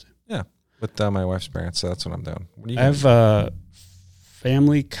 Interesting. Yeah. With my wife's parents. So that's what I'm doing. What are you I have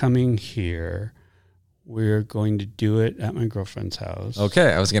family coming here. We're going to do it at my girlfriend's house.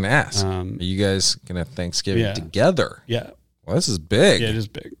 Okay. I was going to ask, are you guys going to Thanksgiving together? Yeah. Well, this is big. Yeah, it is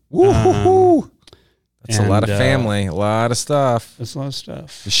big. Woo-hoo-hoo. That's a lot of family, a lot of stuff. That's a lot of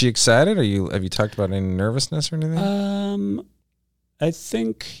stuff. Is she excited? Have you talked about any nervousness or anything? I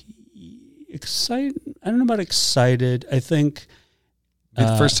think excited. I don't know about excited. I think be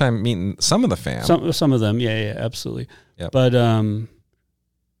the first time meeting some of the fam. Some of them, yeah, absolutely. Yep. But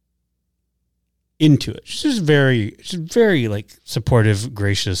into it. She's very like supportive,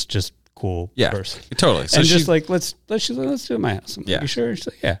 gracious, just cool person. Totally. So and just like let's do it at my house. I'm like, you sure? She's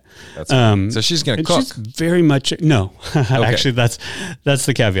like, yeah. That's so she's gonna cook. She's very much no. Actually, that's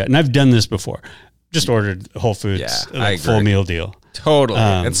the caveat. And I've done this before. Just ordered Whole Foods full meal deal. Totally.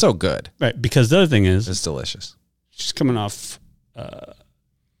 It's so good. Right. Because the other thing is it's delicious. She's coming off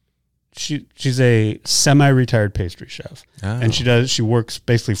she's a semi-retired pastry chef. And she works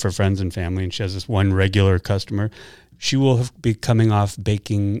basically for friends and family, and she has this one regular customer. She will be coming off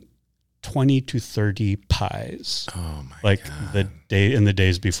baking 20 to 30 pies. Oh my God. the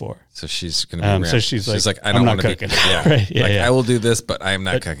days before. So she's going to be so she's like I don't want to cooking. Yeah. Right. I will do this, but I am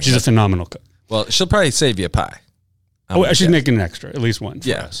not cooking. She's a phenomenal cook. Well, she'll probably save you a pie. She's making an extra, at least one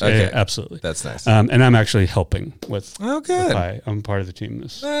for us. Okay. Yeah, absolutely. That's nice. And I'm actually helping with good. The pie. I'm part of the team.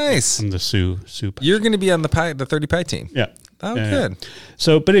 Nice. I'm the Sue pie. You're going to be on the 30 pie team. Yeah. Oh, good.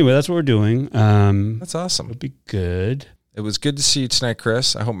 So, but anyway, that's what we're doing. That's awesome. It'll be good. It was good to see you tonight,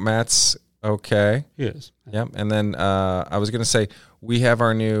 Chris. I hope Matt's okay. He is. Yep. And then I was going to say, we have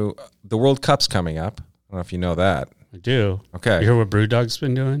the World Cup's coming up. I don't know if you know that. I do. Okay. You hear what Brewdog's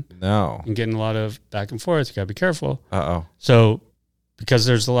been doing? No. I'm getting a lot of back and forth. You got to be careful. Uh-oh. So, because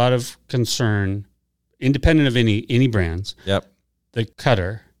there's a lot of concern, independent of any brands. Yep. The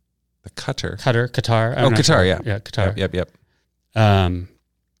Qatar. Qatar. Oh, Qatar, yeah. Yeah, Qatar. Yep.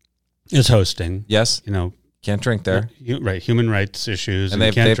 Is hosting. Yes. Can't drink there. Right. Human rights issues. And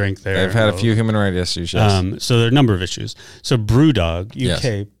you can't drink there. They've had a few human rights issues, yes. So there are a number of issues. So Brewdog,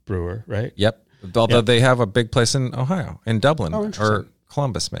 UK brewer, right? Yep. Although they have a big place in Ohio, in Dublin, or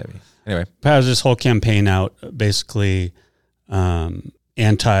Columbus, maybe. Anyway. Has this whole campaign out, basically anti-World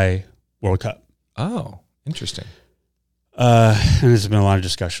Cup. Oh, interesting. And there's been a lot of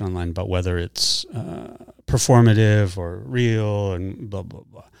discussion online about whether it's performative or real and blah, blah,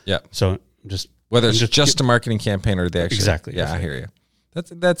 blah. Yeah. So whether it's just a marketing campaign or they actually. Exactly. Yeah, I hear you.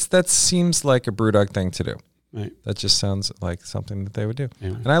 That seems like a Brewdog thing to do. Right. That just sounds like something that they would do.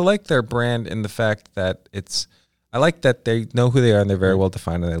 Anyway. And I like their brand in the fact that I like that they know who they are and they're very well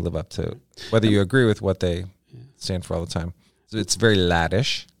defined and they live up to whether you agree with what they stand for all the time. So it's very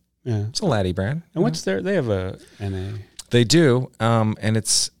laddish. Yeah. It's a laddie brand. And they have a NA. They do. And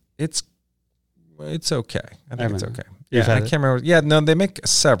it's okay. I think it's okay. Yeah, I can't remember. Yeah, no, they make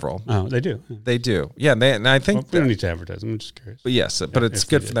several. Oh, they do. They do. Yeah, and I think we don't need to advertise them. I'm just curious. But yes, but it's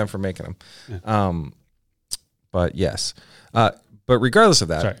good for them for making them. Yeah. But yes. But regardless of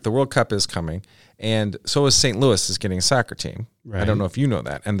that, the World Cup is coming, and so is St. Louis is getting a soccer team. Right. I don't know if you know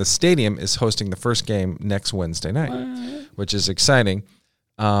that. And the stadium is hosting the first game next Wednesday night, which is exciting.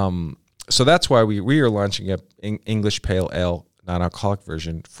 So that's why we are launching a English Pale Ale non-alcoholic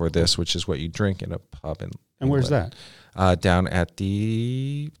version for this, which is what you drink in a pub in And where's that? Down at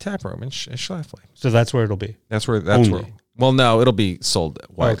the tap room in Schlafly. So that's where it'll be. That's where. Well, no, it'll be sold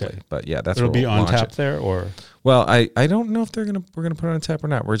widely, but yeah, that's it'll where be on tap there, or well, I don't know if we're gonna put it on tap or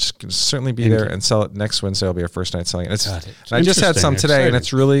not. We're just gonna certainly be there and sell it next Wednesday. Will be our first night selling it. And I just had some today, and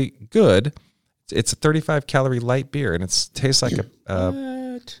it's really good. It's a 35 calorie light beer, and it tastes like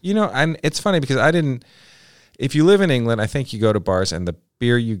and it's funny because I didn't. If you live in England, I think you go to bars and the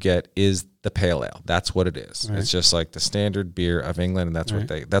beer you get is the pale ale. That's what it is. Right. It's just like the standard beer of England, and that's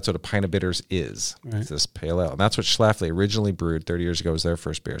what a pint of bitters is. Right. It's this pale ale. And that's what Schlafly originally brewed 30 years ago was their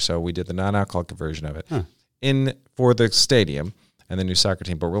first beer. So we did the non-alcoholic version of it for the stadium and the new soccer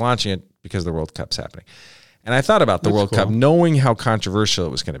team, but we're launching it because the World Cup's happening. And I thought about the That's World cool. Cup, knowing how controversial it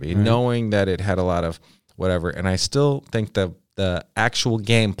was going to be, knowing that it had a lot of whatever. And I still think the actual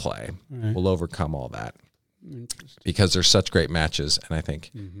gameplay will overcome all that because there's such great matches. And I think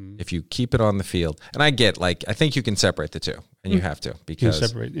if you keep it on the field, and I think you can separate the two, and you have to,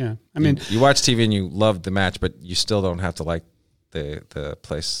 because I mean, you watch TV and you love the match, but you still don't have to like the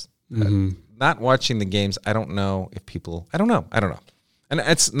place. Not watching the games, I don't know if people, I don't know. And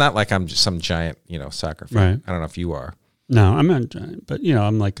it's not like I'm just some giant, soccer fan. Right. I don't know if you are. No, I'm not giant, but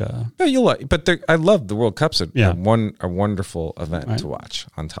I'm like No, you like, but I love the World Cup's a wonderful event to watch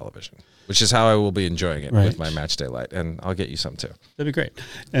on television, which is how I will be enjoying it with my match day light, and I'll get you some too. That'd be great.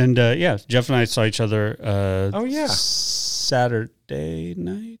 And Jeff and I saw each other.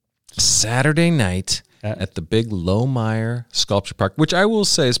 Saturday night at the big Lohmeyer Sculpture Park, which I will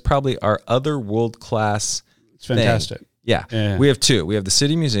say is probably our other world-class. It's fantastic. Thing. Yeah, we have two. We have the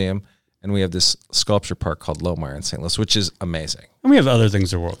City Museum, and we have this sculpture park called Lohmeyer in St. Louis, which is amazing. And we have other things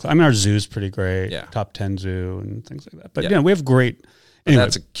that are world-class. I mean, our zoo's pretty great. Yeah. Top 10 zoo and things like that. But we have great. Anyway,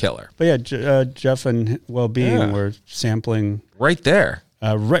 that's a killer. But Jeff and Wellbeing were sampling right there.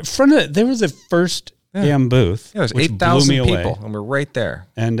 Right front of it. They were the first damn booth. Yeah, it was 8,000 people, and we're right there.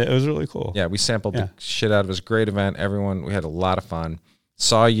 And it was really cool. Yeah, we sampled the shit out of it. It was a great event. We had a lot of fun.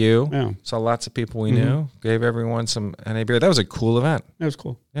 Saw lots of people we knew, gave everyone some NA beer. That was a cool event. It was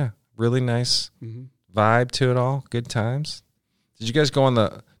cool. Yeah, really nice vibe to it all. Good times. Did you guys did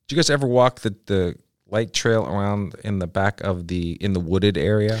you guys ever walk the light trail around in the back of in the wooded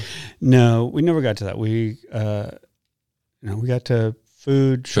area? No, we never got to that. We got to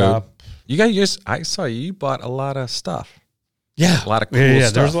food shop. You guys I saw you bought a lot of stuff. Yeah. A lot of cool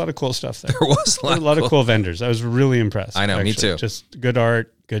stuff. There was a lot of cool stuff there. There was a lot of cool vendors. I was really impressed. I know, actually. me too. Just good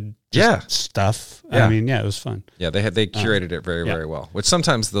art, good stuff. Yeah. I mean, it was fun. Yeah, they curated it very, very well, which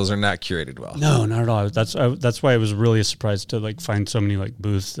sometimes those are not curated well. No, not at all. That's why I was really surprised to find so many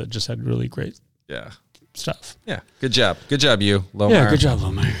booths that just had really great stuff. Yeah. Good job, you, Lohmeyer. Yeah, good job,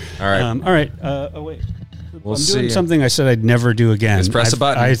 Lohmeyer. All right. Oh, wait. We'll I'm see. doing something I said I'd never do again. Just press a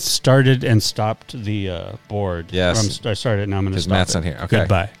button. I started and stopped the board. Yes. I started, now I'm going to stop Matt's it. on here. Okay.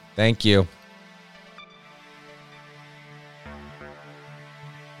 Goodbye. Thank you.